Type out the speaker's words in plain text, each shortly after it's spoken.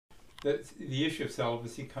the issue of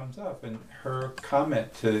celibacy comes up, and her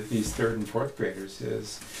comment to these 3rd and 4th graders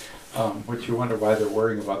is, which you wonder why they're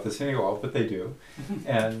worrying about this anyway, but they do.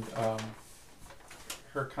 And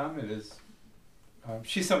her comment is,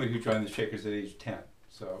 she's somebody who joined the Shakers at age 10,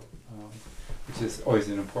 so which is always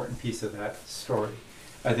an important piece of that story.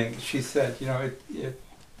 I think she said, you know,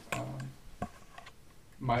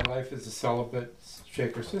 my life as a celibate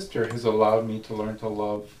Shaker sister has allowed me to learn to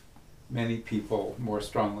love many people more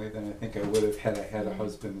strongly than I think I would have had I had a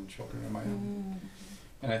husband and children of my own.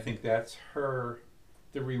 And I think that's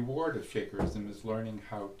the reward of Shakerism is learning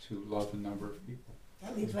how to love a number of people.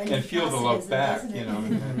 And feel the love back, you know.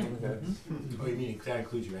 And I think that's oh, you mean that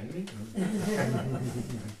includes your enemy?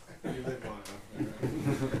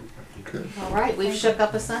 All right, we've shook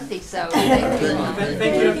up a Sunday, so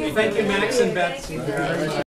Thank you, Max and Beth.